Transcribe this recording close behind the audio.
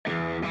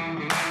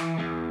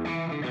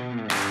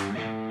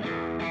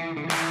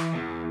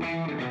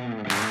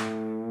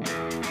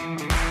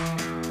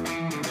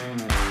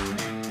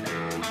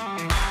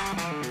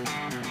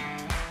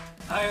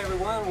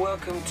everyone,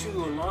 welcome to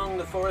Along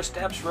the Forest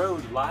Apps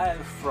Road, live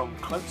from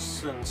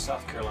Clemson,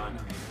 South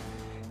Carolina.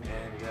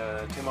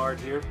 And Tim Ard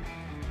here.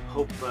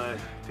 Hope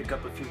pick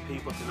up a few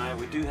people tonight.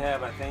 We do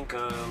have, I think,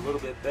 a little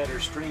bit better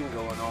stream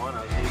going on.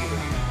 I was able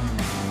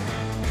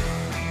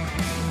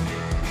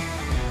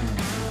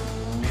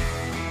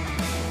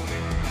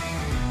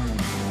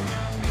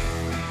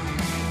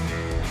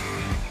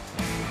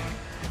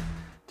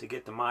to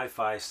get the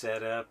MiFi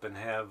set up and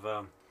have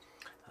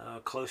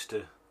close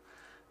to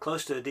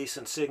a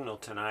decent signal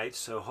tonight,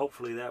 so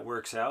hopefully that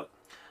works out.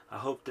 I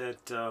hope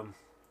that the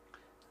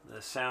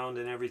sound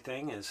and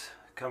everything is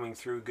coming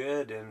through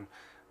good, and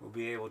we'll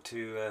be able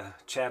to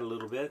chat a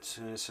little bit as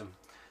soon as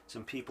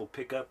some people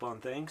pick up on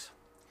things.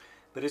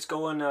 But it's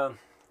going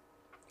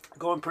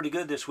pretty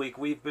good this week.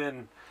 We've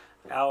been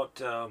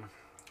out.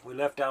 We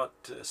left out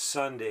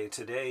Sunday.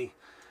 Today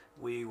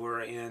we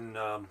were in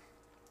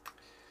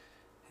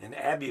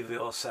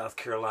Abbeville, South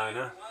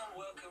Carolina,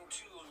 with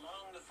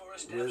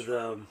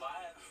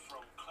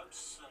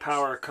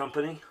Power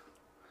Company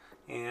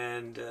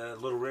and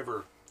Little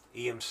River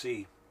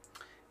EMC,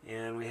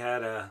 and we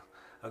had a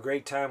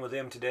great time with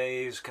them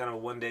today. It was kind of a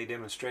one-day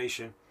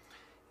demonstration,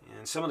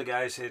 and some of the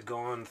guys had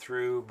gone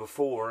through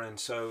before, and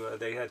so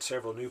they had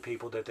several new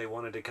people that they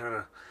wanted to kind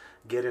of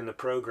get in the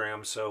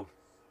program. So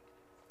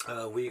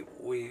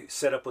we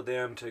set up with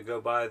them to go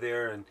by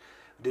there and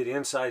did an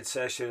inside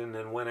session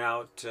and went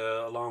out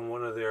along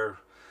one of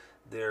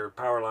their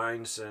power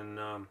lines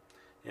and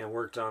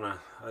worked on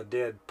a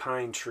dead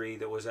pine tree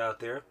that was out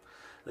there.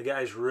 The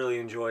guys really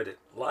enjoyed it.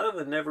 A lot of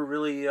them never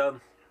really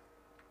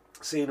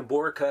seen a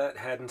bore cut,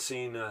 hadn't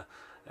seen a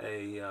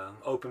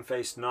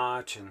open-faced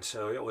notch, and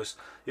so it was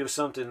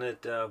something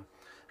that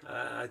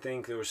I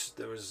think there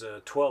was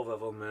 12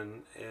 of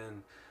them,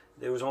 and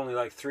there was only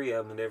like 3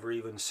 of them that ever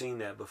even seen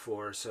that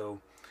before. So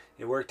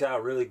it worked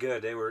out really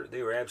good. They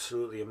were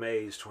absolutely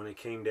amazed when it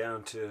came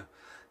down to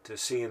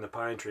seeing the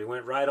pine tree.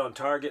 Went right on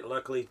target,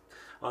 luckily,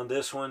 on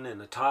this one,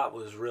 and the top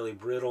was really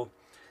brittle.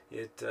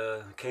 It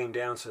came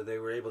down, so they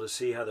were able to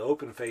see how the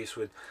open face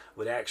would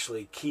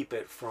actually keep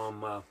it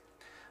from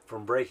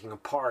breaking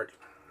apart.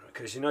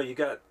 Because you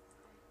got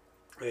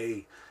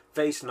a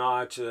face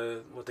notch,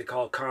 what they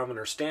call common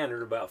or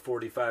standard, about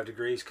 45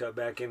 degrees, cut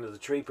back into the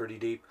tree pretty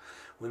deep.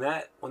 When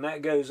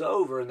that goes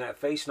over and that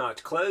face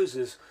notch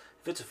closes,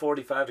 if it's a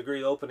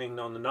 45-degree opening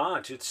on the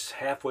notch, it's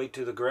halfway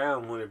to the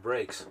ground when it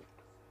breaks.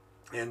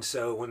 And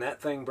so when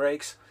that thing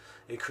breaks,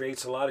 it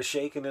creates a lot of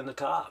shaking in the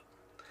top.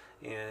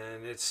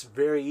 And it's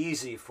very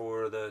easy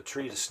for the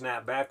tree to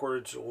snap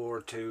backwards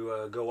or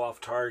to go off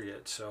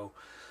target. So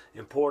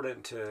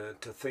important to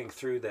think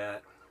through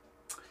that.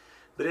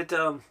 But it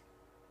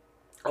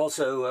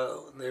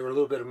also, they were a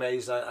little bit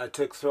amazed. I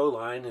took throw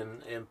line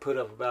and put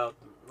up about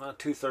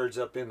 2/3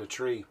 up in the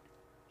tree.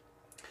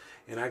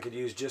 And I could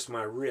use just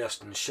my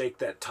wrist and shake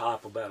that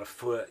top about a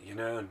foot,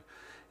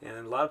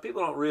 And a lot of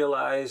people don't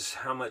realize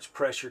how much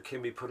pressure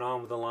can be put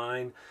on with the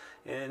line.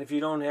 And if you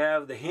don't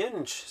have the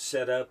hinge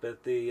set up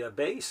at the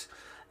base,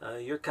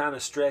 you're kind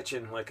of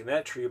stretching, like in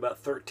that tree, about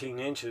 13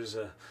 inches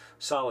of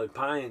solid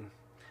pine.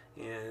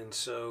 And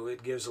so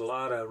it gives a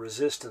lot of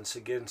resistance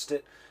against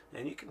it.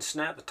 And you can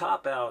snap the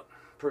top out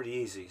pretty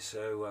easy.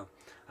 So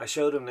I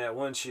showed them that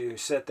once you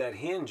set that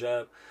hinge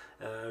up,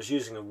 I was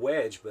using a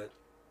wedge, but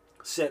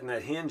setting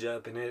that hinge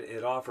up, and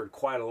it offered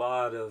quite a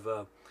lot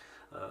of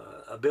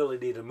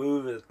ability to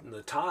move it in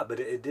the top, but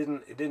it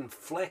didn't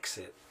flex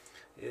it.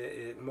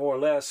 It more or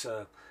less,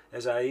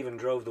 as I even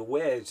drove the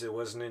wedge, there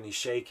wasn't any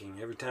shaking.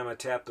 Every time I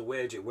tapped the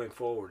wedge, it went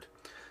forward.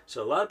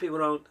 So a lot of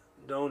people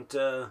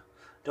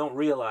don't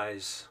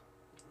realize,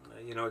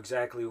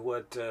 exactly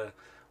what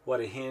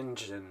a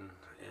hinge and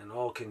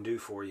all can do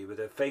for you. But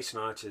that face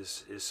notch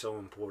is so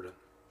important.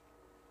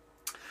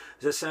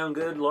 Does that sound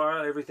good,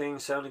 Laura? Everything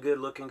sounded good,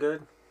 looking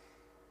good?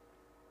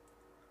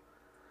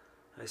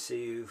 I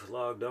see you've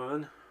logged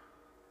on.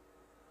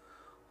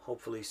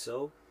 Hopefully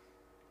so.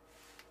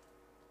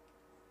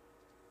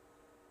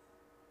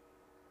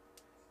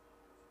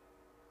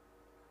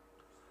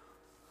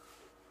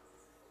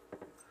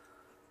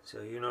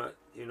 So you're not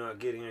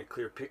getting a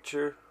clear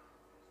picture.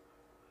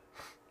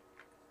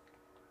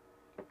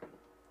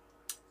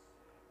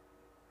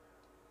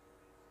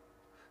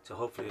 So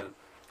hopefully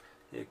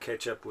it'll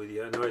catch up with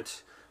you. I know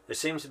there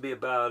seems to be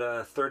about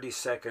a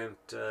 30-second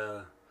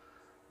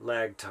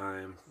lag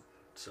time.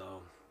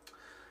 So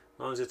as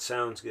long as it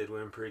sounds good,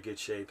 we're in pretty good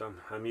shape.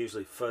 I'm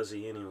usually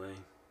fuzzy anyway.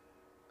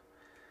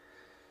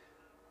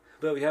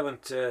 But we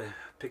haven't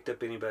picked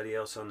up anybody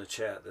else on the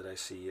chat that I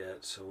see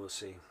yet, so we'll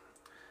see.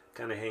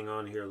 Kind of hang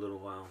on here a little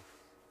while.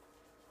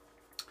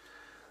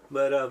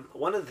 But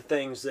one of the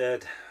things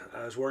that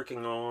I was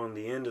working on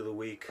the end of the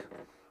week,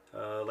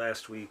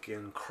 last week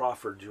in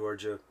Crawford,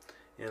 Georgia,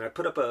 and I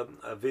put up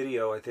a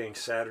video, I think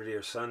Saturday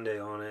or Sunday,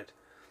 on it.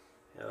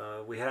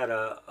 We had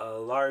a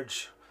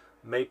large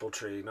maple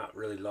tree, not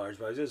really large,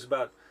 but it was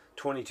about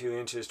 22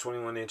 inches,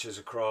 21 inches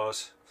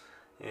across,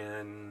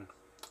 and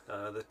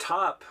the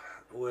top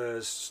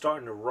was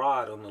starting to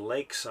rot on the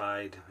lake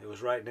side. It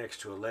was right next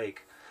to a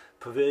lake.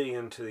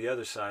 Pavilion to the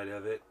other side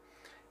of it,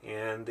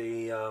 and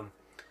the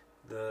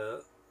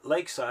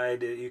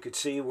lakeside, you could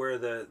see where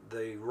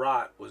the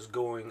rot was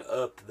going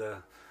up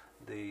the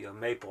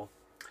maple,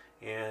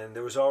 and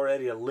there was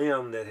already a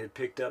limb that had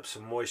picked up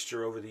some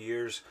moisture over the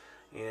years,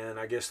 and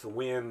I guess the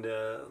wind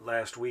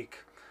last week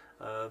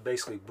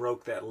basically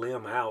broke that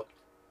limb out,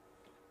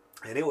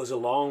 and it was a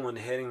long one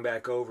heading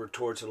back over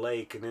towards the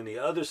lake, and then the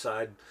other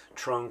side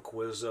trunk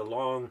was a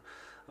long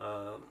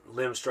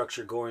limb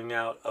structure going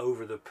out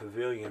over the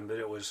pavilion, but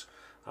it was,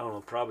 I don't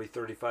know, probably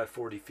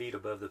 35-40 feet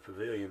above the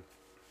pavilion.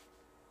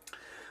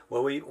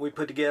 Well, we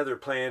put together a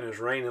plan. It was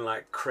raining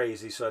like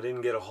crazy, so I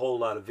didn't get a whole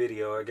lot of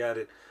video.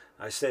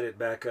 I set it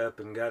back up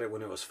and got it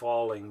when it was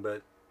falling,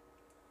 but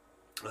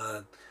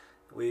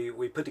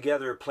we put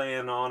together a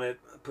plan on it,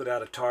 put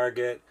out a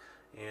target,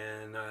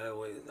 and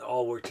we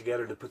all worked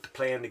together to put the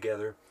plan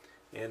together.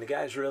 And the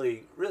guys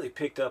really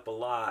picked up a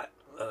lot.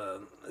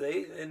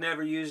 They had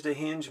never used a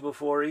hinge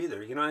before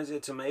either. You know,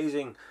 it's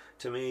amazing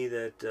to me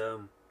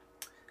that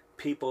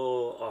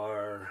people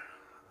are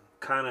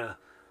kind of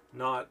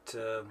not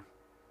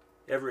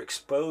ever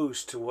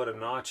exposed to what a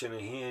notch and a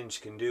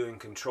hinge can do in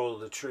control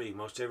of the tree.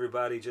 Most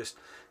everybody just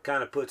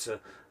kind of puts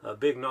a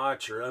big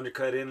notch or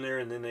undercut in there,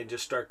 and then they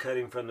just start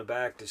cutting from the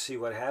back to see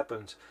what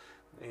happens.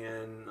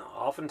 And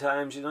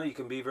oftentimes, you know, you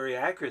can be very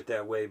accurate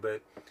that way,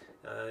 but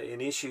in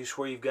issues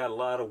where you've got a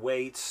lot of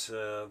weights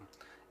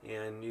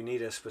and you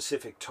need a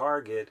specific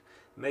target,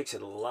 it makes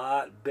it a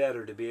lot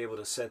better to be able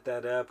to set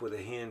that up with a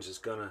hinge that's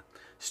going to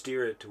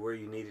steer it to where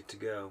you need it to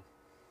go.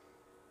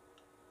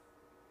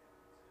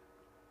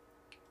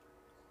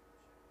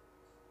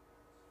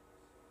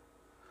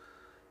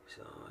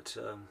 So it's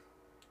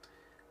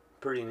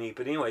pretty neat.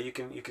 But anyway, you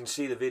can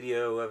see the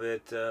video of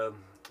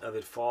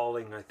it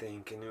falling, I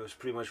think, and it was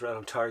pretty much right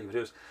on target.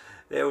 But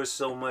there was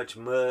so much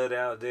mud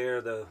out there.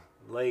 The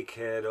lake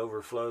had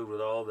overflowed with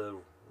all the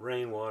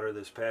rainwater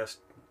this past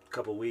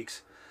couple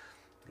weeks,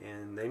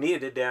 and they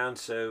needed it down.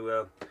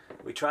 So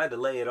we tried to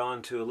lay it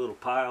onto a little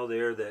pile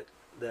there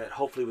that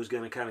hopefully was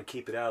going to kind of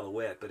keep it out of the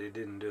wet, but it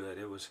didn't do it.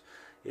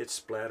 It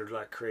splattered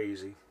like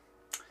crazy.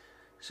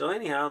 So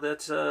anyhow,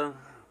 that's the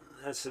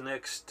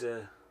next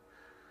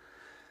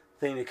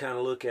thing to kind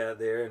of look at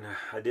there. And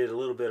I did a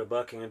little bit of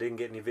bucking. I didn't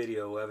get any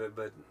video of it,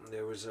 but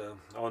there was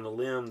on the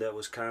limb that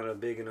was kind of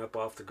big and up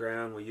off the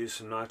ground. We used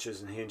some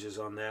notches and hinges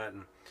on that,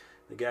 and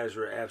the guys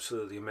were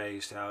absolutely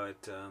amazed how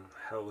it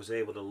was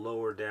able to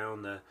lower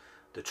down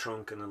the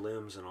trunk and the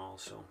limbs and all.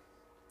 So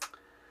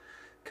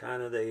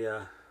kind of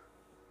the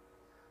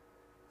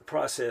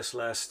process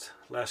last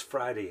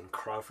Friday in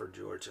Crawford,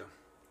 Georgia.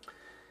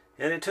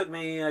 And it took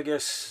me, I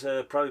guess,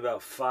 probably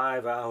about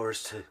 5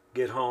 hours to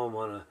get home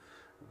on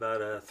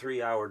about a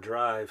 3-hour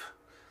drive.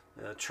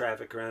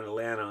 Traffic around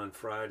Atlanta on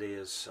Friday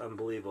is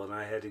unbelievable, and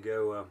I had to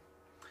go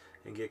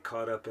and get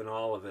caught up in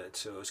all of it.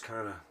 So it was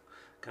kind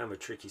of a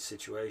tricky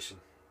situation.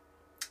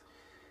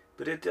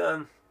 But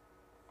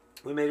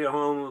we made it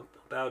home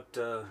about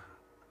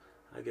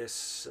I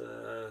guess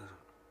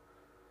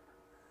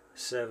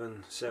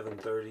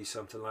 7:30,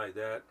 something like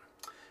that.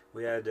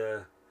 We had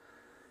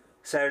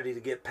Saturday to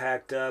get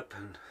packed up,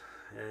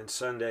 and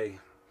Sunday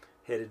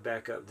headed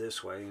back up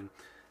this way. And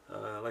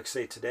like I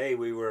say, today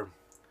we were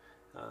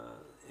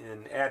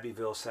in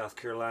Abbeville, South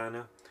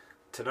Carolina.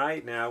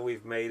 Tonight now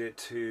we've made it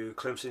to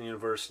Clemson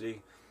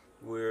University.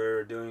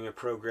 We're doing a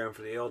program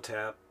for the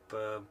LTAP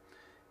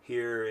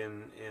here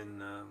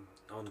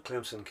on the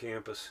Clemson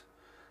campus,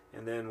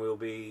 and then we'll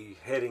be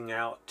heading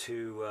out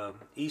to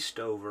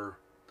Eastover,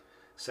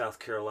 South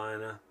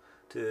Carolina,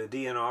 to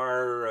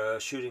DNR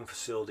shooting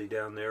facility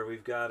down there.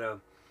 We've got a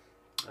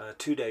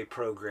 2-day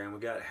program. We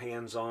got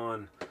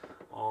hands-on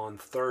on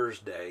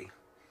Thursday,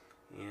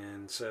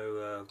 and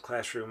so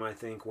classroom, I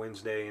think,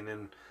 Wednesday, and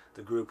then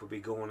the group will be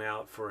going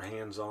out for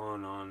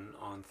hands-on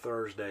on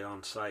Thursday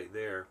on site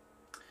there.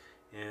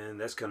 And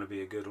that's going to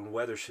be a good one.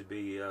 Weather should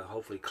be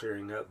hopefully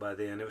clearing up by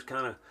then. It was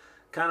kind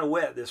of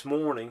wet this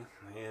morning,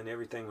 and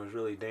everything was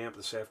really damp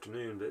this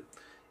afternoon, but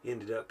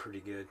ended up pretty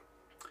good.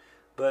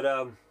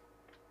 But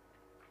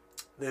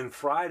then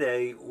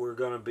Friday we're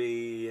going to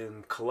be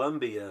in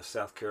Columbia,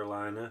 South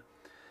Carolina,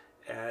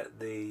 at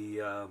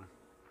the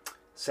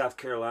South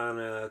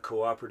Carolina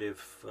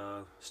Cooperative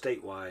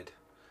statewide.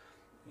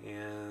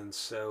 And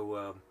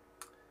so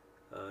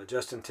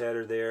Justin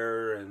Tedder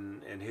there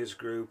and his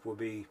group will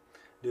be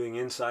doing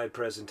inside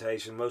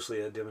presentation, mostly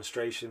a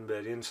demonstration,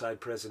 but inside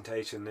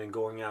presentation, then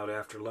going out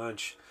after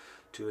lunch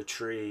to a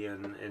tree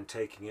and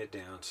taking it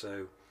down.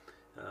 So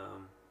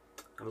I'm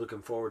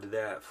looking forward to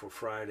that for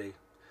Friday.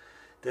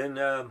 Then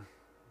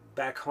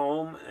back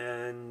home,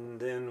 and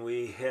then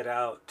we head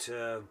out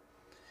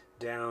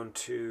down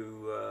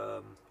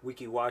to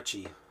Weeki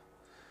Wachee,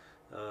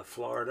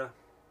 Florida.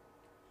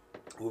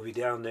 We'll be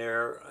down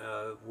there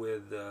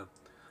with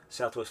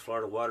Southwest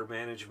Florida Water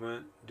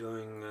Management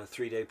doing a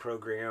 3-day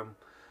program.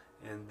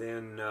 And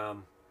then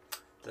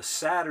the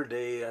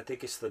Saturday, I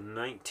think it's the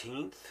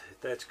 19th, if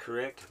that's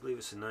correct. I believe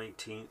it's the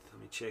 19th.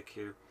 Let me check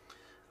here.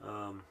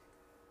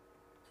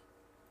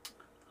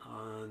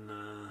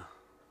 On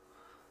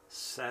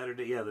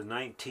Saturday, yeah, the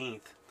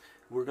 19th,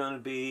 we're going to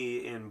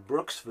be in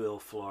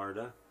Brooksville,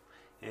 Florida,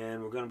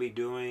 and we're going to be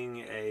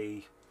doing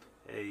a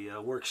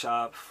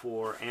workshop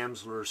for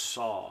Amsler's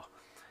Saw.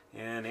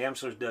 And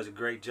Amsler's does a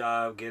great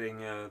job getting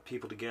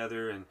people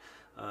together, and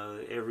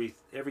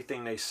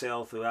everything they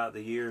sell throughout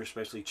the year,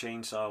 especially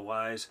chainsaw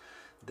wise,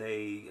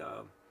 they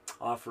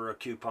offer a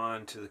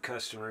coupon to the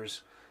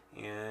customers.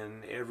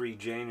 And every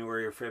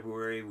January or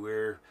February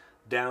we're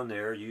down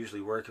there, usually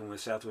working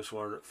with Southwest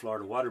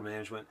Florida Water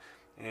Management,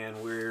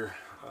 and we're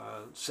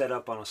set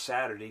up on a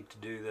Saturday to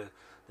do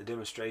the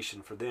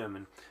demonstration for them.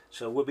 And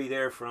so we'll be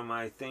there from,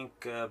 I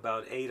think,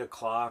 about 8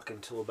 o'clock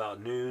until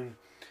about noon,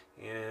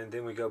 and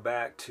then we go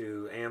back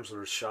to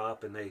Amsler's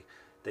shop, and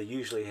they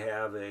usually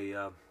have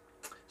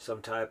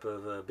some type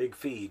of a big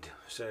feed,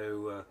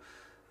 so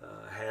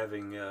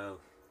having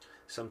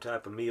some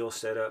type of meal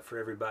set up for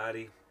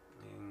everybody.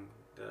 And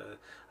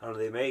I don't know,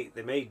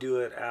 they may do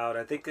it out.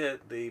 I think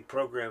that the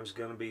program's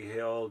going to be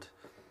held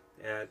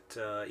at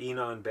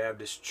Enon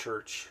Baptist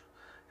Church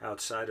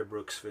outside of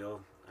Brooksville.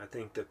 I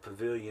think the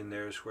pavilion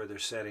there is where they're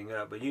setting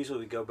up, but usually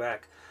we go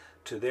back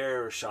to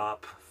their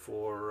shop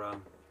for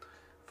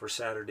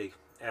Saturday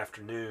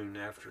afternoon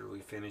after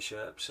we finish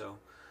up. So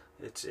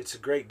it's a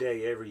great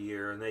day every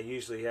year, and they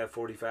usually have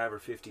 45 or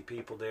 50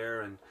 people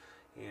there, and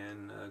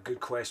good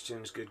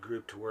questions, good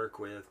group to work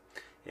with.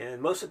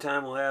 And most of the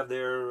time we'll have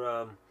their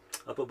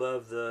up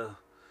above the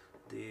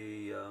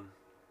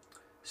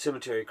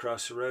cemetery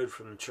across the road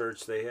from the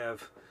church. They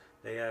have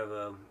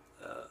a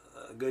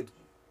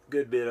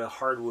good bit of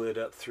hardwood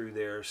up through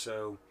there,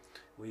 so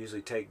we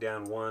usually take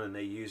down one, and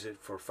they use it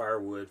for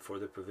firewood for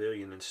the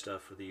pavilion and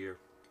stuff for the year.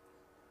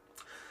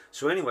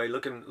 So anyway,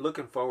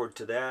 looking forward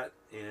to that,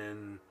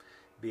 and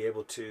be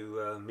able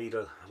to meet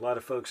a lot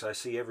of folks I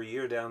see every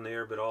year down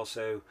there, but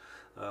also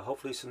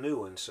hopefully some new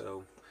ones.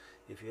 So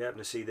if you happen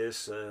to see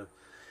this,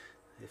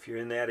 if you're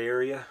in that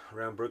area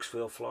around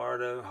Brooksville,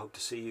 Florida, hope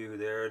to see you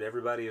there. And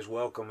everybody is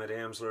welcome at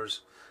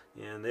Amsler's,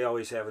 and they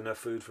always have enough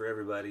food for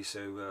everybody,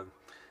 so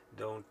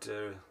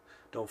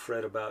don't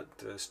fret about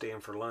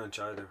staying for lunch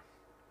either.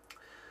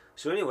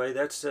 So anyway,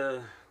 that's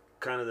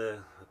kind of the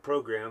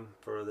program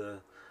for the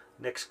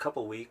next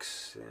couple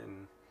weeks,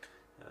 and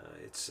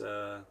it's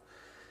a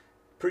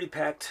pretty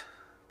packed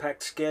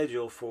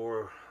schedule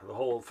for the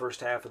whole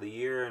first half of the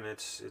year, and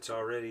it's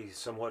already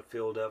somewhat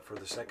filled up for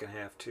the second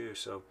half too.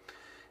 So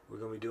we're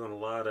going to be doing a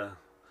lot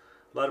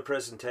of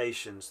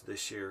presentations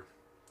this year,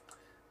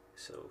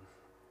 so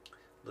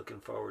looking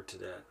forward to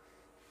that.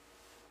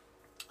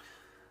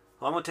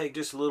 Well, I'm going to take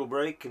just a little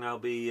break, and I'll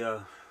be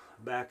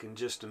back in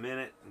just a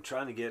minute. I'm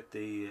trying to get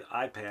the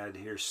iPad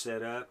here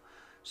set up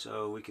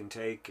so we can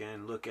take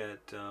and look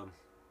at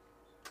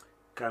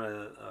kind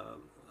of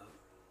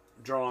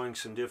drawing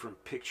some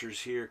different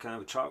pictures here, kind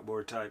of a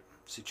chalkboard type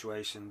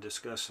situation,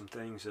 discuss some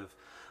things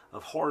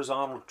of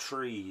horizontal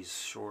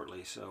trees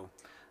shortly. So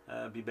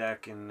I'll be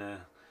back in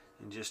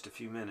just a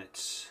few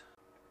minutes.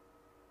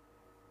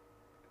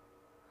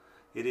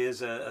 It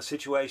is a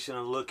situation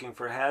of looking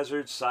for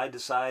hazards, side to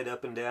side,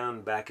 up and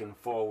down, back and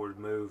forward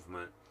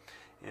movement,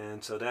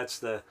 and so that's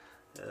the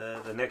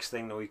next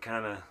thing that we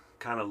kind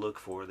of look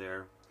for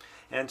there.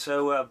 And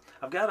so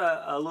I've got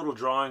a little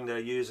drawing that I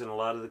use in a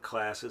lot of the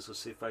classes. Let's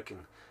see if I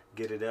can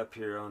get it up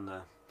here on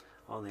the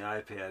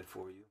iPad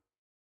for you.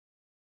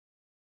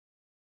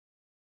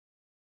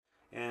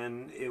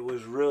 And it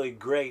was really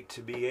great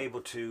to be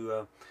able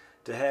to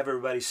have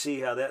everybody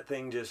see how that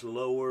thing just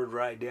lowered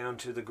right down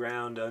to the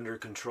ground under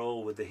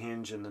control with the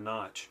hinge and the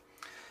notch.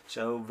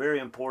 So very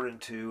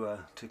important to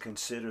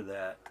consider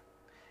that.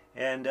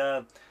 And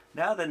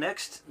now the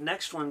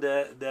next one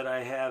that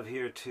I have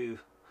here to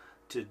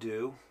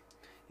do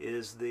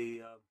is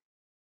the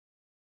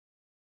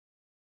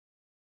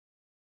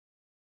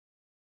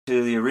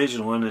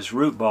original one is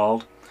root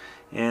balled.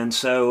 And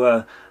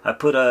so I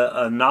put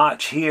a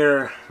notch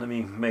here. Let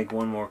me make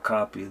one more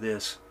copy of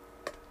this.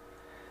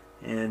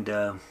 And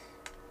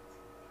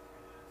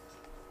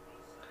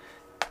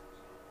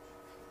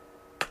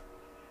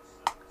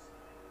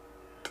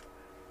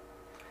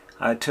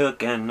I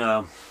took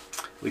and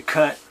we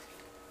cut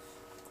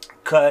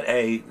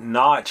a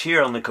notch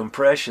here on the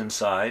compression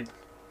side.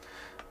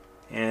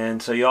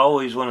 And so you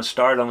always want to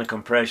start on the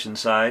compression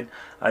side.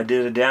 I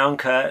did a down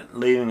cut,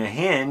 leaving a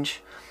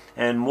hinge,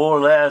 and more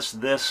or less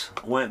this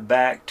went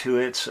back to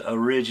its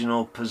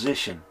original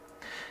position.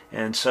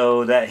 And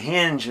so that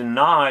hinge and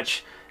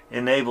notch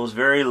enables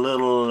very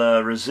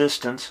little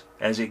resistance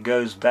as it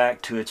goes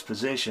back to its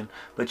position,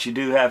 but you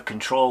do have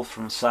control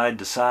from side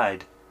to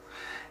side.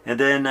 And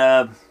then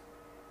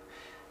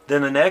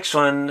the next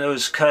one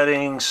was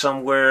cutting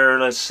somewhere,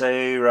 let's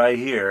say right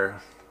here.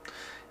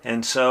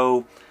 And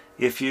so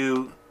if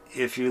you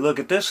look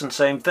at this one,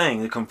 same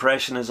thing. The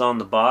compression is on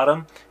the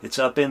bottom. It's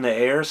up in the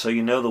air, so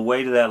you know the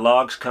weight of that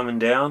log's coming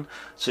down.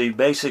 So you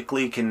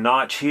basically can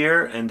notch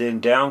here and then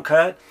down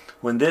cut.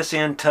 When this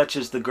end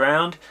touches the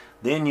ground,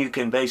 then you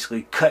can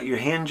basically cut your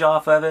hinge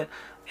off of it,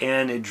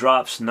 and it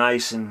drops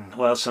nice and,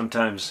 well,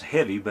 sometimes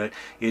heavy, but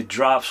it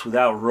drops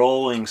without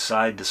rolling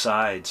side to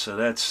side. So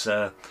that's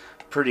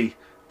pretty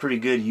pretty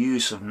good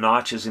use of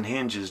notches and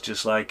hinges,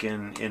 just like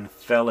in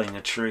felling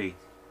a tree.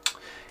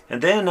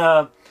 And then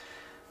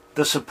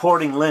the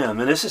supporting limb,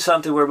 and this is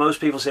something where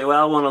most people say,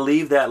 well, I want to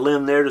leave that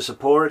limb there to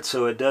support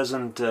so it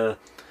doesn't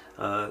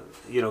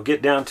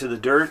get down to the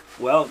dirt.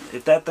 Well,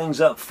 if that thing's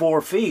up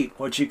 4 feet,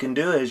 what you can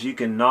do is you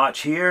can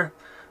notch here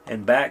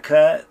and back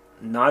cut,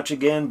 notch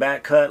again,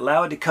 back cut,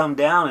 allow it to come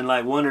down in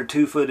like 1 or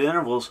 2 foot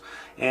intervals,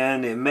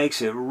 and it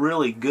makes it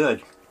really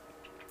good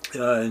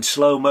in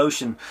slow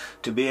motion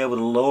to be able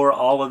to lower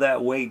all of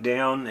that weight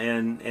down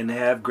and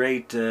have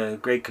great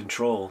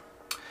control.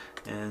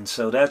 And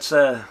so that's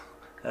a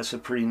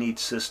pretty neat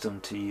system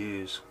to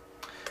use.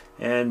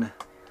 And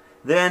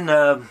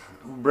then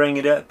bring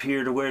it up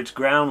here to where it's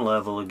ground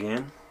level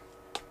again.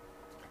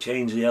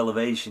 Change the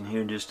elevation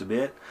here just a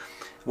bit.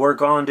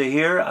 Work on to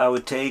here. I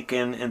would take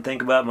and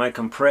think about my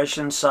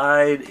compression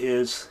side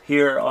is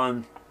here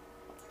on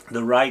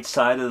the right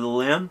side of the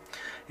limb,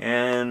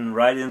 and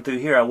right in through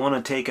here. I want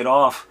to take it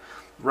off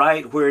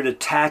right where it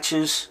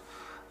attaches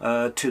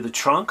to the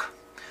trunk.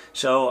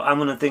 So I'm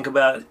going to think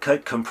about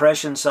cut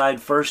compression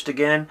side first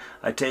again.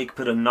 I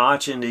put a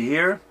notch into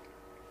here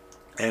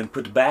and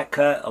put the back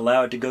cut,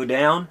 allow it to go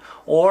down,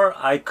 or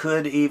I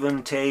could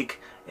even take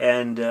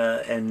and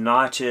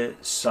notch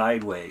it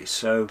sideways.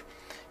 So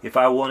if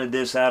I wanted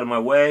this out of my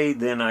way,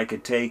 then I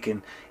could take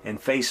and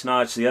face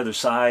notch the other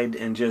side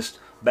and just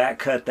back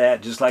cut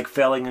that, just like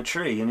felling a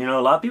tree. And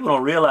a lot of people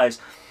don't realize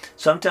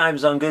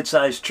sometimes on good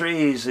sized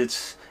trees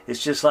it's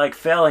just like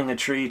felling a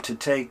tree to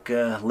take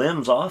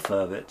limbs off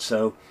of it.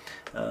 So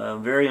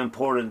very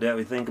important that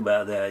we think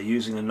about that.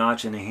 Using a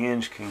notch and a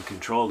hinge can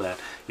control that.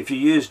 If you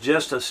use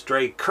just a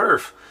straight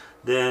kerf,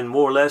 then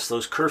more or less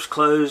those kerfs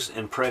close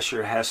and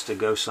pressure has to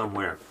go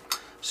somewhere.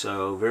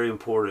 So very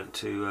important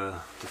to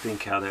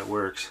think how that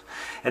works.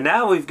 And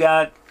now we've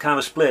got kind of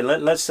a split.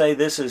 Let's say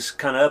this is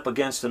kind of up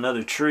against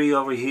another tree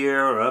over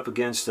here or up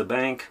against a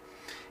bank.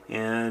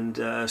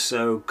 And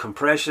so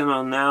compression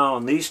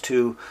on these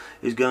two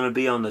is going to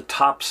be on the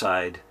top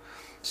side.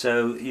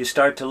 So you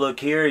start to look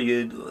here,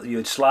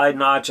 you'd slide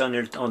notch on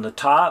the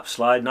top,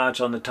 slide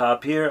notch on the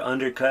top here,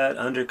 undercut,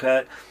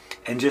 undercut,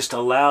 and just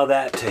allow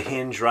that to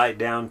hinge right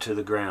down to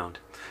the ground.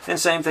 And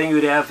same thing you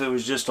would have if it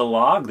was just a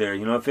log there.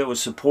 If it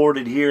was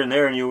supported here and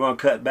there and you were going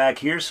to cut back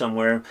here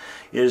somewhere,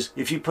 is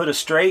if you put a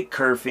straight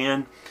kerf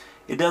in,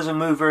 it doesn't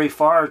move very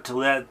far till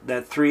that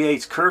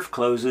 3/8 kerf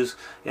closes,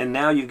 and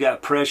now you've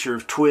got pressure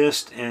of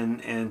twist,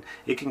 and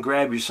it can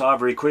grab your saw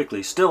very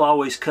quickly. Still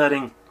always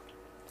cutting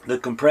the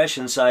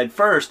compression side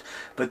first,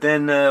 but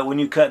then when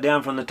you cut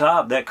down from the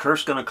top, that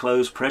kerf's going to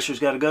close, pressure's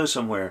got to go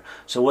somewhere.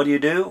 So what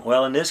do?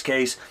 Well, in this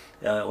case,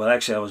 well,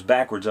 actually I was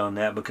backwards on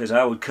that, because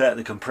I would cut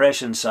the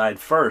compression side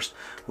first,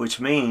 which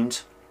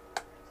means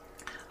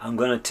I'm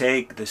going to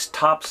take this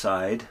top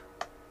side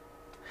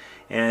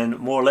and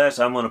more or less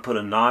I'm going to put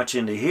a notch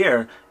into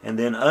here and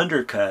then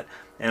undercut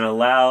and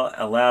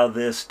allow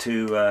this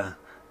to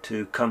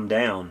come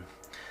down,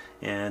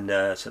 and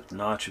except the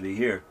notch will be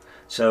here.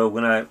 So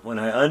when I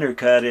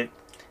undercut it,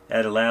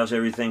 that allows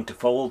everything to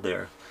fold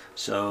there.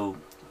 So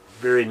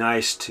very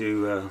nice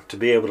to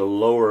be able to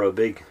lower a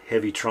big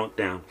heavy trunk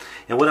down.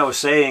 And what I was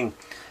saying,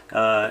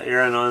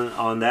 Aaron,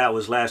 on that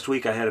was last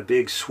week I had a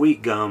big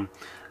sweet gum.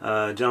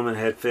 A gentleman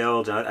had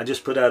felled. I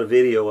just put out a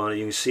video on it.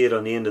 You can see it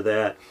on the end of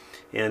that.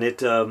 And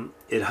it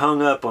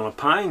hung up on a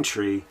pine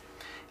tree.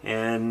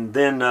 And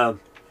then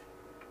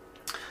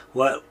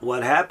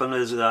what happened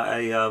is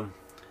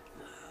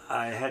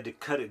I had to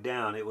cut it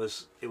down. It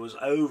was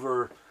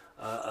over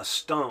a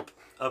stump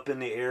up in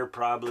the air,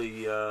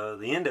 probably the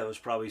end of it was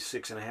probably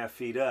 6.5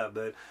 feet up,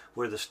 but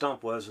where the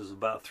stump was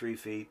about 3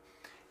 feet.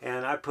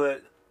 And I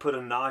put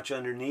a notch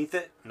underneath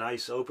it,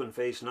 nice open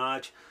face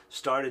notch,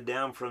 started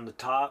down from the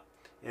top,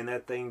 and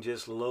that thing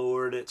just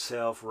lowered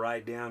itself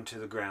right down to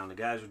the ground. The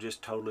guys were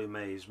just totally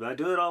amazed. But I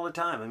do it all the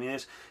time. I mean,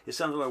 it's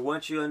something where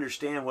once you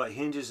understand what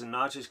hinges and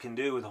notches can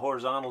do with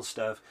horizontal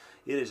stuff,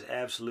 it is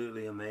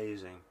absolutely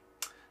amazing.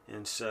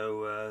 And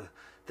so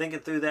thinking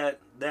through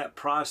that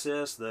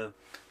process, the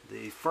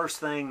first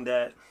thing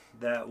that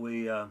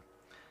we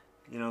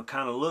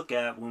kind of look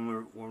at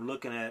when we're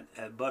looking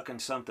at bucking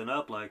something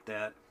up like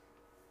that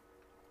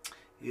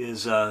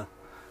is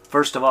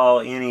first of all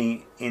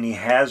any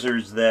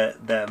hazards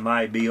that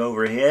might be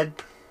overhead,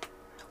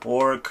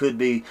 or it could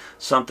be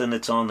something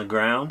that's on the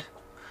ground.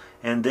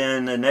 And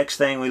then the next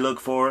thing we look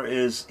for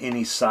is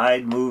any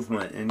side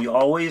movement, and you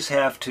always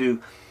have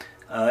to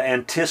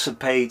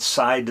anticipate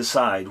side to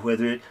side,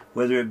 whether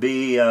it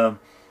be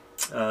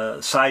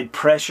side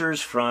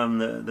pressures from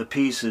the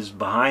pieces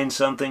behind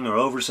something or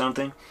over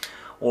something,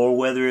 or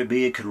whether it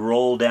be it could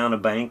roll down a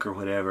bank or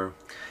whatever.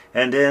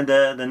 And then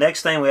the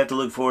next thing we have to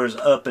look for is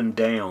up and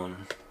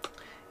down.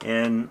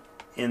 And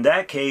in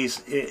that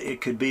case, it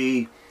could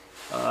be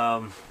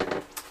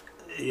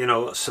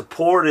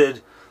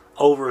supported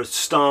over a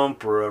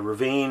stump or a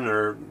ravine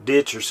or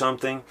ditch or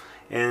something.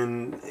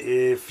 And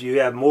if you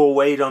have more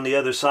weight on the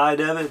other side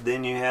of it,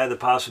 then you have the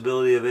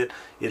possibility of it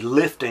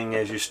lifting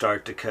as you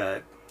start to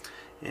cut.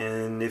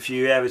 And if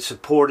you have it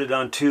supported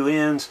on two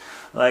ends,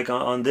 like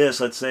on this,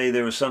 let's say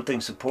there was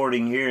something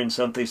supporting here and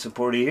something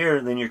supporting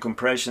here, then your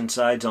compression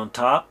side's on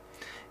top.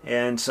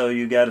 And so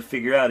you got to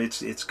figure out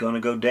it's going to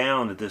go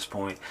down at this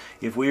point.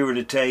 If we were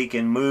to take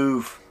and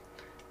move,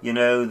 you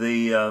know,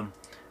 the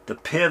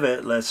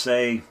pivot, let's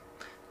say,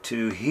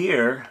 to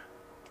here,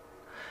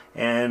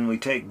 and we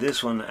take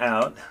this one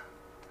out,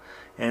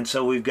 and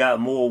so we've got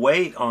more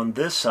weight on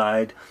this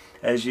side.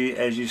 As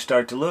you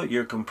start to look,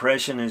 your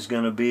compression is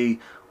going to be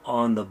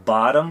on the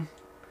bottom,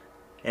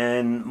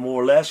 and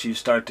more or less you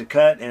start to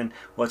cut, and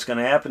what's going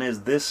to happen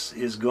is this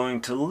is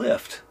going to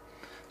lift.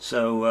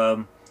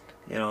 So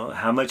you know,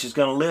 how much it's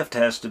going to lift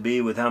has to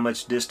be with how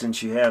much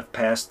distance you have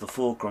past the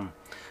fulcrum,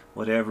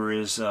 whatever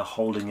is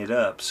holding it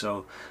up.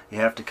 So you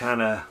have to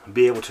kind of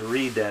be able to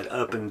read that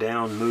up and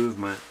down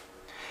movement.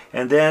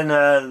 And then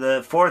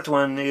the fourth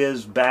one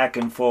is back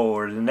and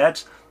forward, and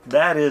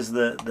that is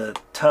the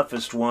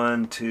toughest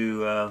one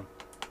to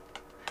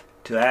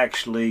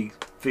actually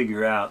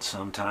figure out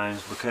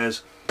sometimes,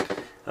 because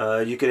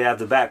you could have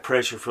the back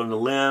pressure from the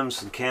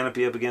limbs and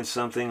canopy up against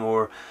something,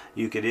 or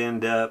you could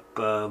end up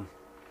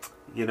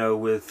you know,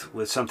 with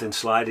something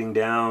sliding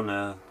down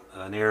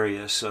an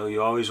area. So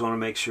you always want to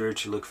make sure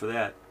that you look for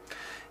that.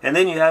 And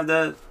then you have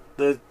the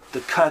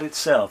cut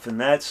itself, and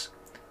that's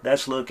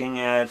looking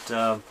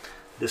at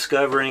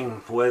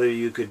discovering whether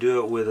you could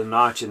do it with a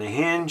notch and a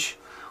hinge,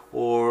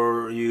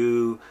 or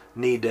you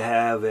need to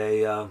have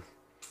a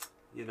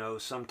you know,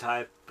 some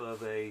type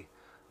of a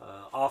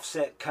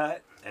offset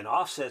cut. And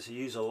offsets are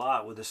used a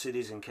lot with the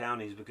cities and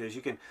counties, because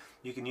you can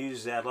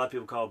use that. A lot of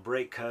people call it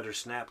break cut or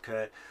snap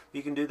cut.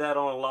 You can do that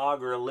on a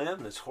log or a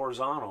limb that's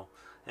horizontal,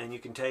 and you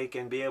can take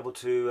and be able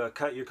to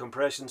cut your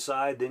compression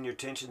side, then your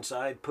tension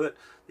side, put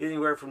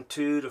anywhere from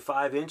 2 to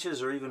 5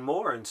 inches, or even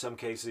more in some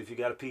cases if you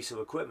got a piece of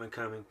equipment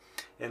coming.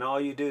 And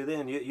all you do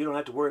then, you don't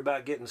have to worry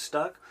about getting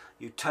stuck.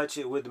 You touch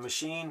it with the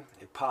machine,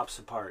 it pops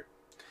apart,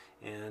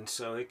 and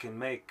so it can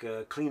make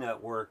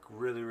cleanup work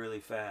really, really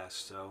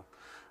fast. So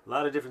a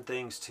lot of different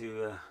things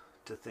to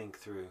think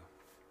through.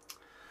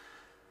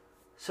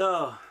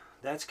 So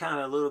that's kind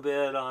of a little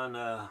bit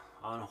on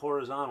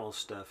horizontal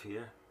stuff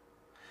here.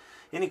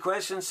 Any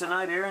questions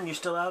tonight, Aaron? You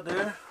still out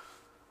there?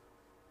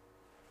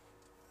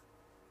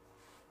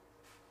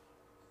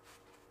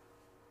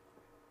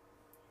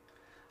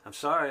 I'm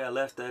sorry I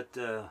left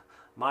that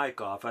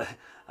mic off. I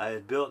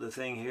had built the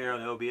thing here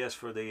on OBS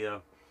for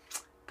the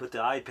put the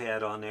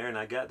iPad on there, and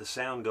I got the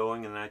sound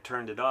going, and I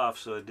turned it off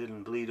so it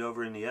didn't bleed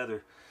over in the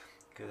other,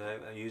 because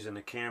I'm using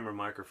the camera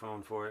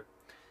microphone for it.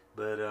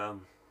 But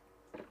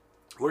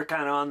we're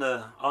kind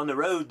of on the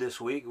road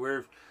this week.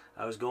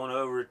 I was going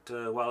over it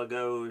a while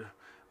ago.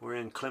 We're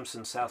in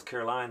Clemson, South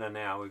Carolina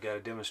now. We've got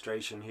a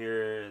demonstration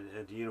here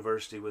at the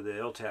university with the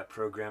LTAP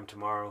program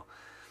tomorrow.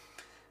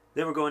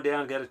 Then we're going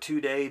down, got a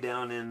 2-day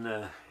down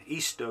in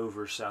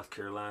Eastover, South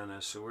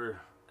Carolina. So we're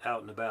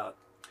out and about.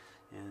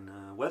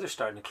 And weather's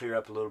starting to clear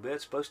up a little bit.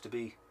 It's supposed to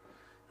be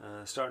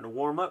starting to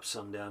warm up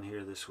some down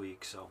here this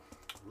week. So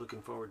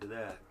looking forward to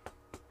that.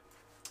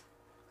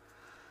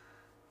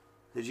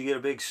 Did you get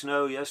a big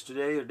snow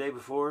yesterday or the day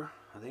before?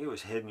 I think it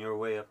was heading your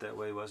way up that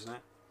way, wasn't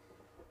it?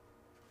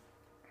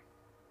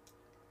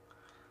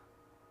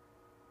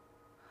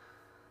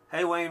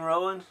 Hey, Wayne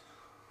Rowan.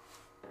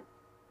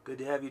 Good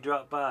to have you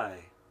drop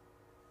by.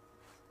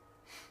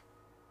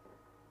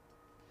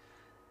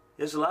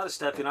 There's a lot of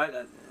stuff, you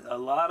know, a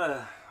lot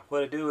of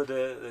what I do with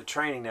the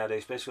training nowadays,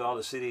 especially all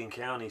the city and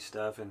county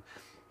stuff and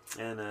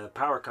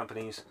power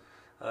companies,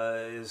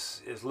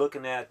 is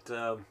looking at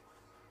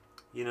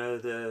you know,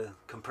 the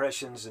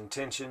compressions and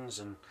tensions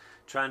and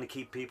trying to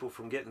keep people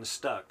from getting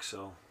stuck.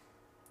 So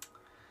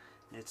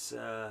it's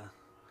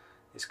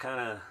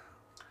kind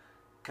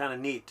of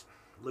neat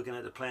looking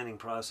at the planning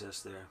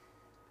process there.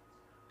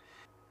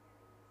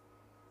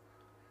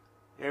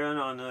 Aaron,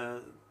 on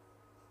the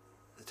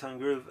tongue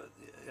groove,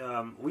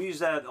 we use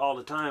that all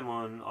the time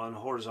on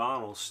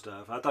horizontal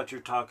stuff. I thought you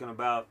were talking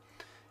about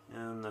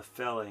in the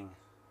felling.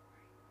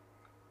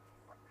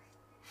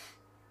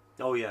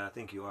 Oh yeah, I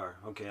think you are.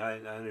 Okay, I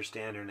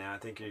understand her now. I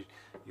think you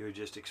were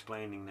just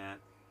explaining that.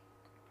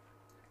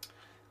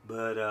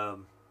 But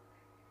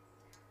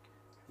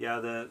yeah,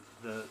 the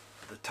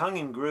tongue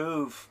and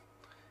groove,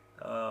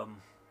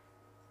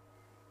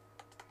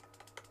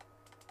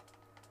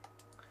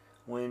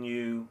 when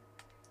you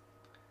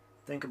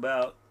think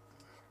about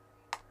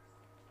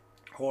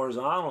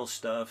horizontal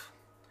stuff,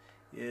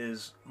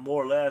 is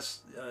more or less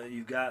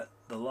you've got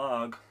the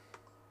log,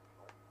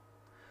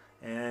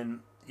 and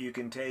you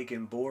can take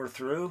and bore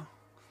through,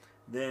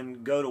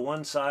 then go to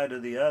one side or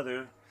the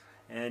other,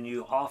 and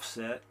you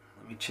offset.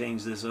 Let me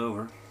change this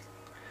over.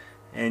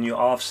 And you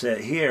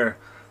offset here,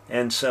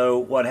 and so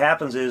what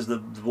happens is the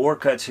bore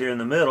cuts here in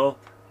the middle.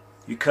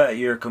 You cut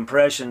your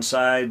compression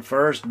side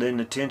first, then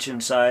the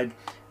tension side,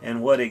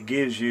 and what it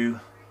gives you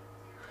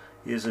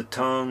is a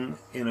tongue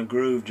in a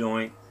groove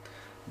joint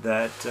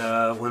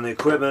that when the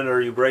equipment,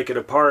 or you break it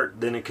apart,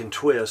 then it can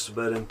twist,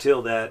 but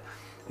until that,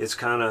 it's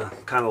kind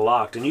of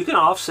locked. And you can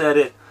offset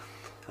it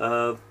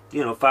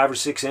you know, 5 or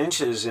 6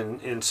 inches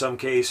in some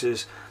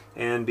cases,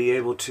 and be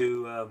able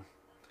to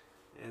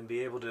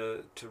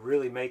to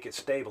really make it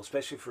stable,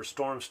 especially for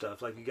storm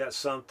stuff. Like you got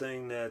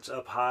something that's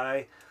up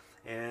high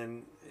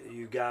and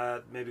you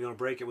got maybe going to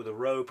break it with a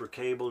rope or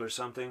cable or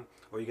something,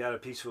 or you got a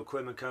piece of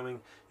equipment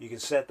coming, you can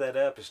set that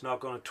up. It's not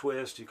going to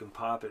twist. You can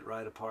pop it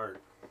right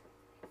apart.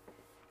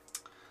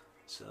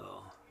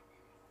 So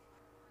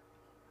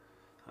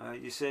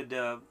you said,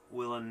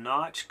 will a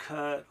notch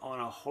cut on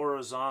a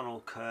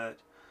horizontal cut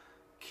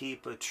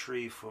keep a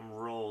tree from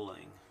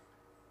rolling?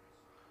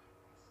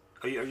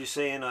 Are you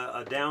saying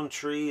a down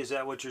tree? Is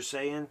that what you're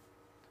saying,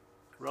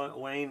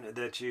 Wayne?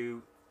 That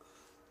you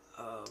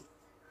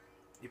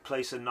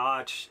place a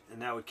notch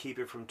and that would keep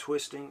it from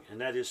twisting?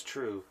 And that is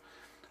true.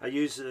 I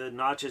use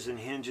notches and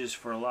hinges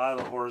for a lot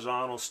of the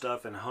horizontal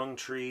stuff and hung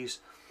trees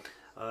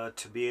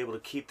to be able to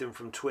keep them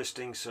from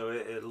twisting, so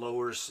it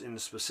lowers in the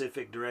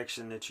specific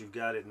direction that you've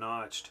got it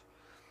notched,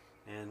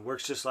 and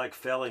works just like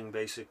felling.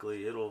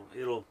 Basically,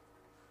 it'll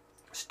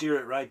steer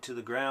it right to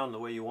the ground the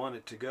way you want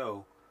it to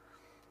go,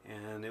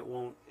 and it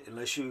won't,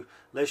 unless you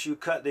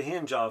cut the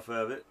hinge off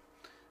of it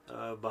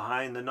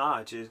behind the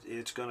notch.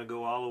 It's going to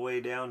go all the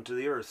way down to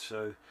the earth,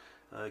 so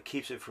it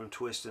keeps it from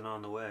twisting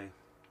on the way.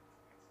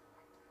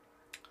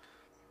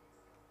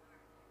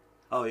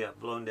 Oh yeah,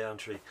 blown down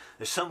tree.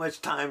 There's so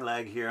much time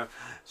lag here,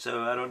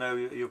 so I don't know.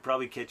 You'll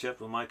probably catch up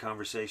with my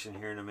conversation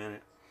here in a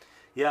minute.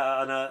 Yeah,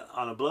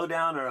 on a blow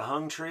down or a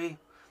hung tree,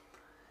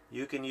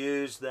 you can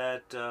use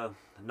that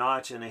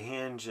notch and a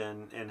hinge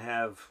and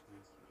have,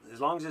 as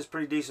long as it's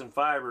pretty decent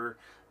fiber,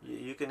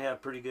 you can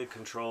have pretty good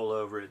control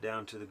over it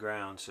down to the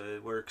ground. So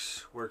it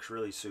works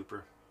really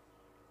super.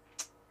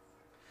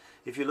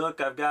 If you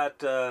look, I've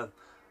got a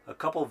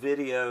couple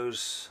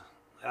videos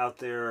out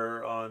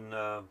there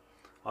on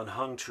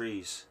hung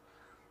trees,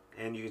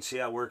 and you can see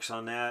how it works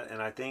on that.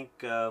 And I think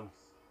one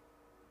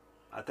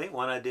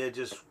I did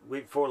just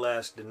week before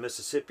last in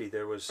Mississippi,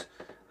 there was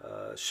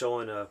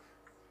showing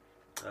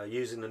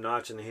using the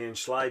notch and the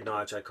hinge, slide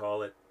notch I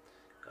call it,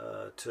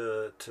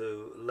 to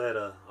let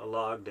a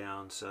log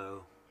down.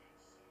 So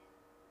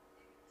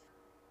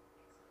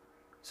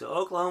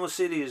Oklahoma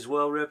City is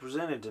well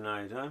represented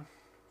tonight, huh?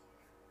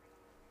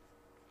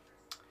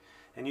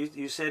 And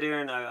you said,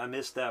 Aaron, I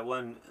missed that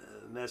one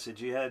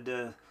message. You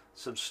had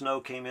some snow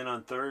came in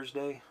on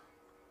Thursday.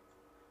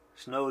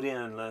 Snowed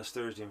in last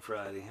Thursday and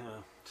Friday,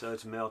 huh? So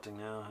it's melting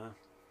now, huh?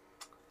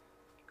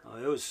 Oh,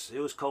 it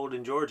was cold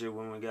in Georgia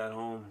when we got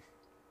home,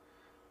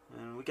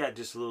 and we got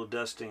just a little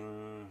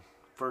dusting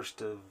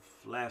first of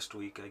last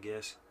week, I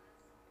guess.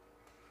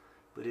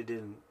 But it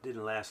didn't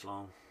last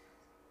long.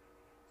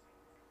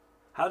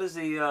 How does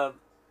the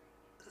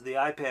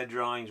iPad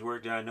drawings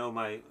work? I know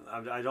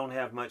I don't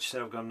have much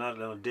set up. I'm not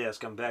on a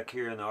desk. I'm back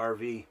here in the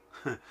RV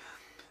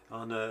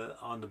on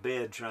the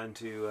bed trying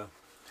to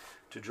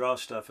draw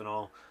stuff and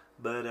all.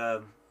 But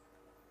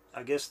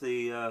I guess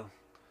the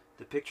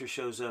picture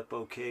shows up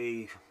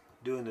okay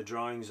doing the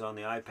drawings on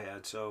the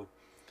iPad. So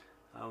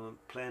I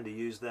plan to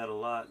use that a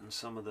lot in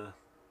some of the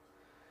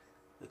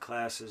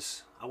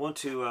classes. I want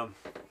to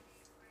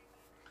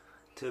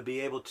be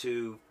able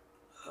to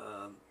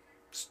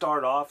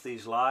start off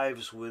these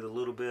lives with a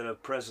little bit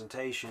of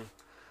presentation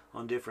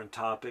on different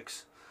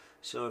topics.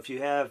 So if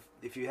you have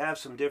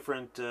some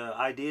different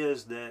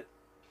ideas that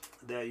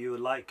you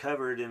would like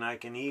covered, and I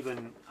can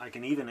even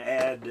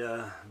add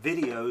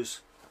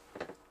videos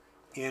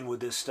in with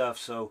this stuff,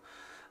 so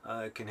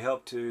it can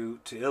help to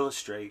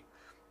illustrate.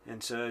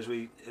 And so as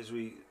we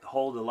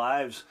hold the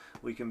lives,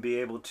 we can be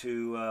able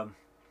to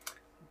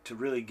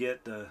really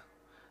get the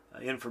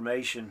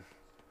information,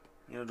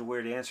 you know, to where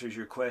it answers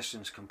your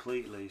questions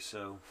completely.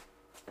 So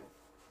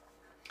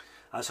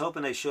I was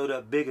hoping they showed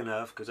up big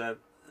enough, because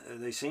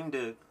they seem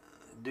to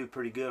do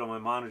pretty good on my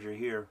monitor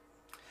here.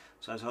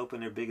 So I was hoping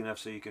they're big enough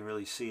so you can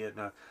really see it.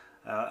 Now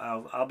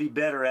I'll be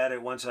better at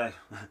it once I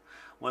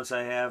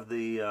have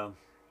the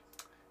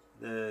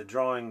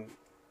drawing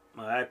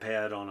my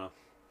iPad on a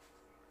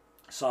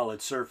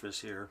solid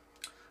surface here.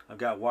 I've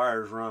got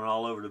wires running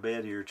all over the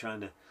bed here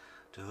trying to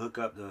hook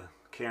up the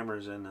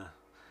cameras and the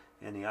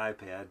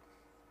iPad.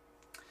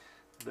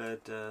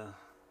 But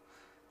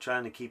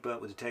trying to keep up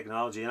with the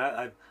technology.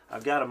 And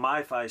I've got a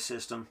MiFi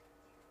system.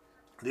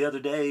 The other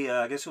day,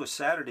 I guess it was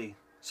Saturday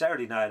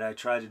night, I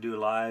tried to do a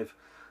live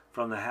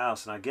from the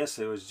house, and I guess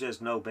there was just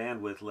no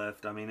bandwidth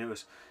left. I mean, it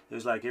was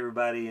like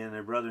everybody and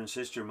their brother and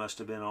sister must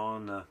have been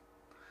on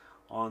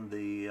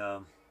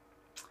the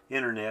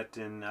internet,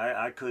 and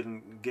I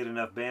couldn't get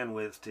enough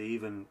bandwidth to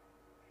even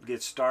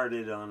get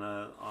started on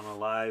a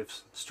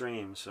live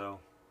stream.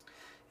 So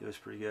it was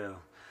pretty good.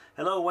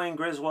 Hello, Wayne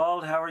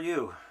Griswold. How are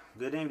you?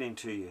 Good evening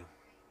to you.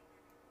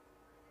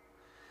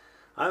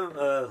 I'm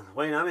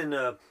Wayne. I'm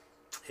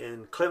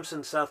in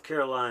Clemson, South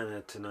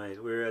Carolina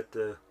tonight. We're at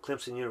the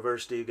Clemson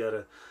University. Got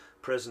a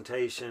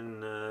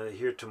presentation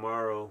here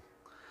tomorrow,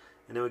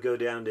 and then we go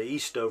down to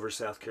Eastover,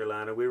 South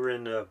Carolina. We were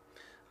in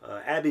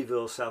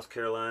Abbeville, South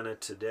Carolina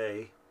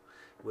today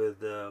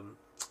with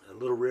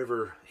Little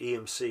River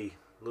EMC,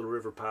 Little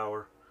River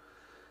Power,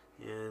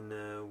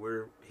 and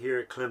we're here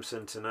at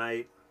Clemson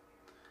tonight,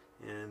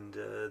 and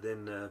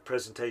then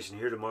presentation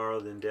here tomorrow,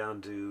 then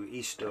down to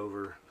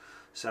Eastover,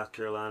 South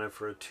Carolina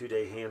for a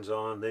 2-day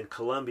hands-on, then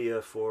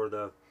Columbia for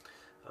the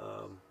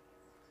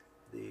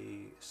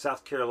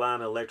South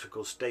Carolina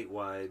Electrical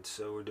Statewide.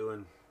 So we're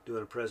doing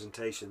a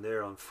presentation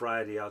there on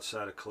Friday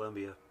outside of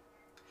Columbia.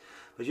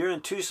 But you're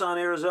in Tucson,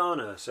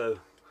 Arizona, so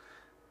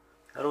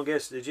I don't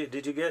guess, did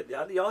you get,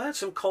 y'all had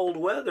some cold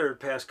weather the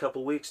past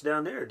couple weeks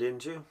down there,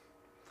 didn't you?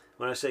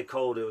 When I say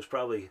cold, it was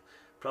probably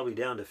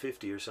down to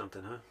 50 or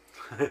something,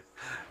 huh?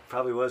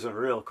 Probably wasn't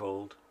real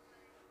cold.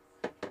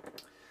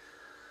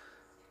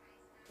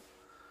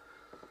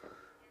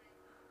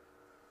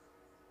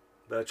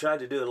 But I tried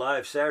to do a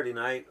live Saturday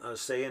night, I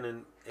was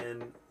saying,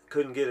 and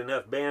couldn't get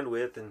enough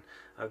bandwidth, and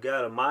I've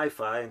got a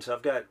MiFi, and so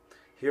I've got,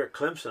 here at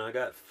Clemson, I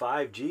got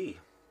 5G.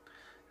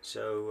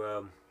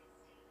 So,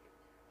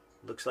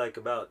 looks like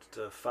about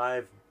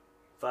five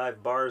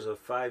bars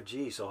of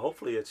 5G, so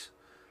hopefully it's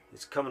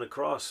coming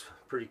across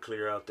pretty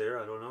clear out there.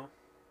 I don't know.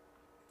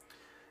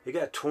 It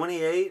got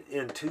 28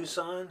 in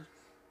Tucson.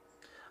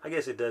 I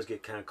guess it does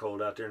get kind of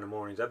cold out there in the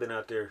mornings. I've been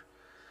out there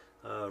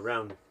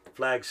around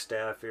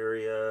Flagstaff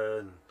area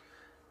and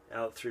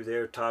out through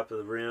there, top of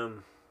the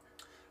rim,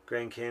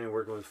 Grand Canyon,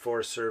 working with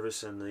Forest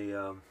Service and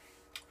the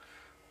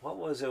what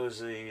was it? It was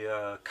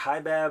the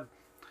Kaibab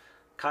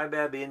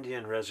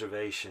Indian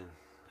Reservation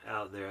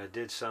out there. I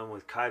did some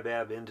with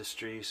Kaibab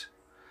Industries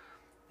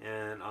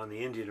and on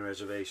the Indian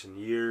Reservation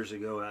years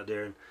ago out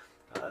there, and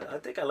I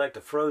think I like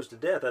to froze to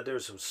death. There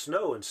was some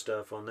snow and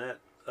stuff on that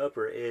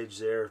upper edge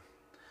there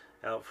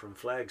out from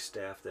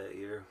Flagstaff that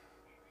year,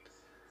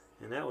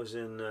 and that was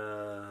in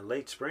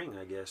late spring,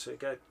 I guess. So it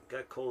got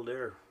cold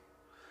there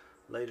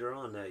later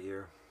on that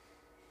year.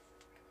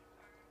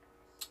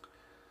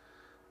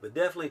 But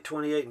definitely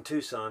 28 in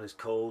Tucson is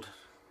cold.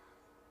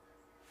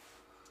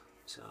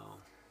 So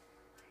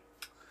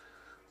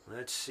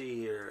let's see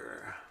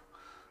here.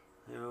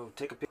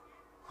 Take a picture.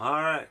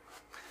 All right,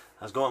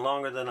 I was going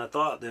longer than I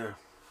thought there,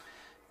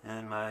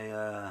 and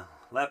my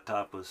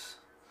laptop was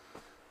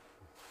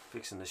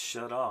fixing to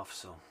shut off.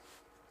 So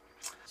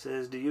it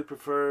says, do you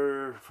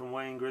prefer, from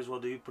Wayne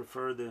Griswold, do you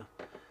prefer the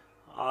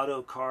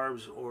auto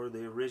carbs or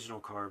the original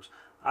carbs?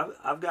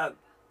 I've got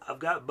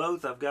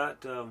both. I've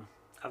got a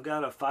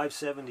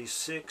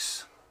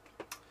 576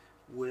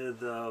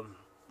 with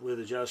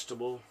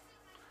adjustable,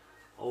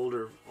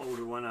 older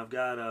one. I've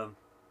got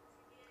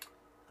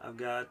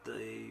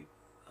the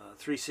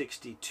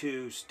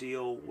 362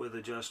 steel with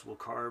adjustable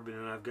carb,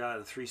 and I've got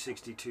a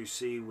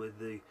 362C with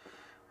the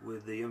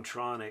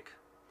M-Tronic.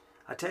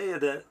 I tell you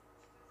that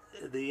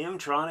the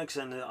M-Tronics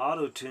and the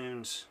auto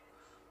tunes,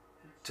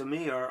 to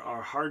me,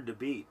 are hard to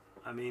beat.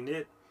 I mean,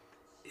 it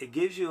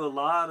gives you a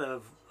lot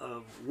of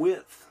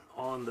width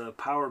on the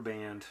power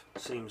band,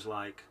 seems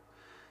like,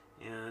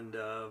 and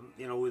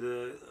with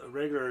a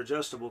regular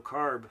adjustable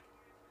carb,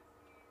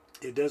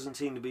 it doesn't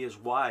seem to be as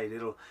wide.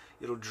 It'll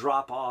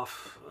drop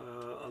off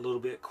a little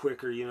bit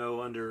quicker,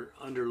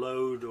 under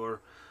load, or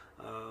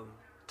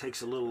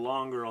takes a little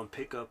longer on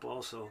pickup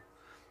also.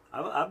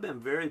 I've been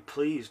very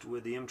pleased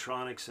with the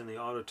M-Tronics and the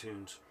auto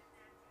tunes,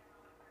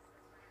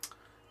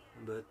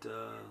 but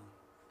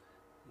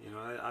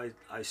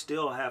I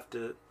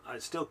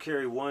still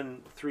carry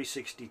one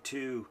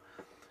 362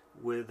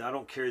 with, I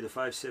don't carry the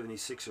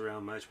 576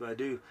 around much, but I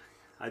do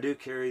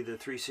carry the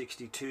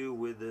 362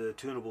 with the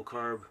tunable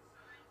carb,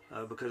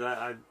 because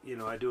I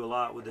do a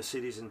lot with the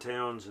cities and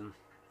towns and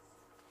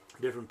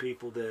different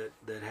people that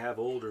have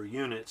older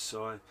units,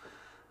 so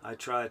I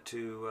try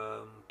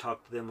to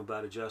talk to them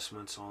about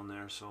adjustments on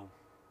there. So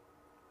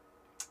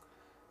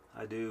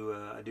I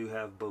do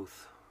have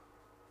both.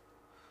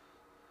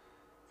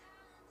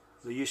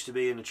 There used to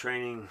be in the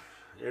training,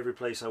 every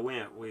place I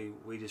went,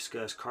 we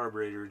discussed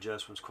carburetor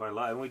adjustments quite a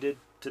lot, and we did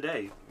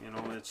today.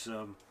 It's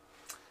I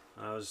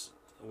was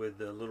with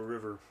the Little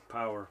River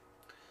Power,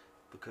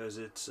 because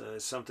it's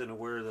something to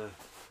where it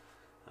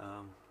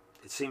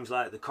seems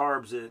like the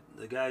carbs that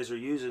the guys are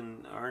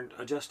using aren't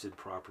adjusted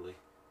properly.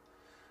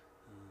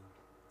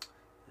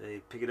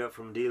 They pick it up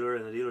from a dealer,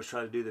 and the dealers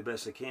try to do the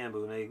best they can,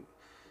 but when they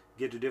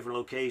get to a different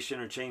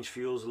location or change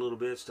fuels a little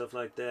bit, stuff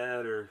like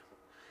that, or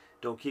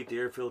don't keep the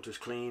air filters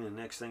clean, and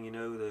next thing you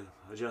know, the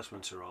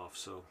adjustments are off.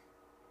 So,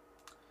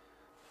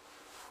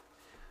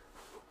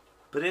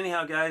 but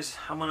anyhow, guys,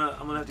 I'm gonna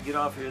have to get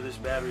off here. This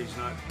battery's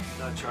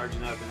not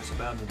charging up, and it's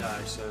about to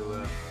die.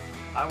 So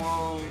I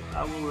will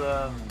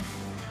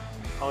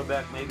call it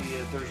back maybe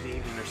Thursday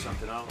evening or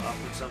something. I'll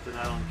put something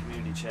out on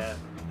community chat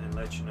and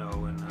let you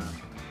know. And I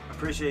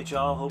appreciate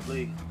y'all.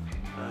 Hopefully,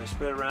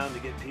 spread around to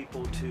get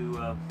people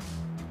to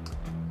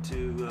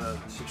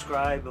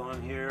subscribe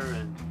on here,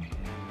 and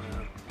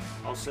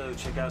also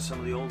check out some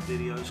of the old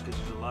videos, because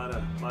there's a lot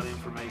of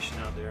information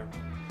out there,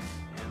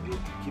 and we'll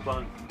keep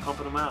on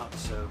pumping them out.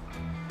 So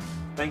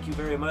thank you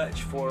very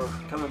much for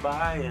coming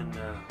by, and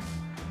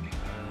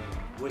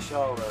wish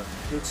y'all a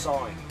good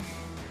sawing.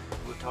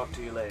 We'll talk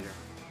to you later.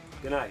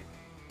 Good night.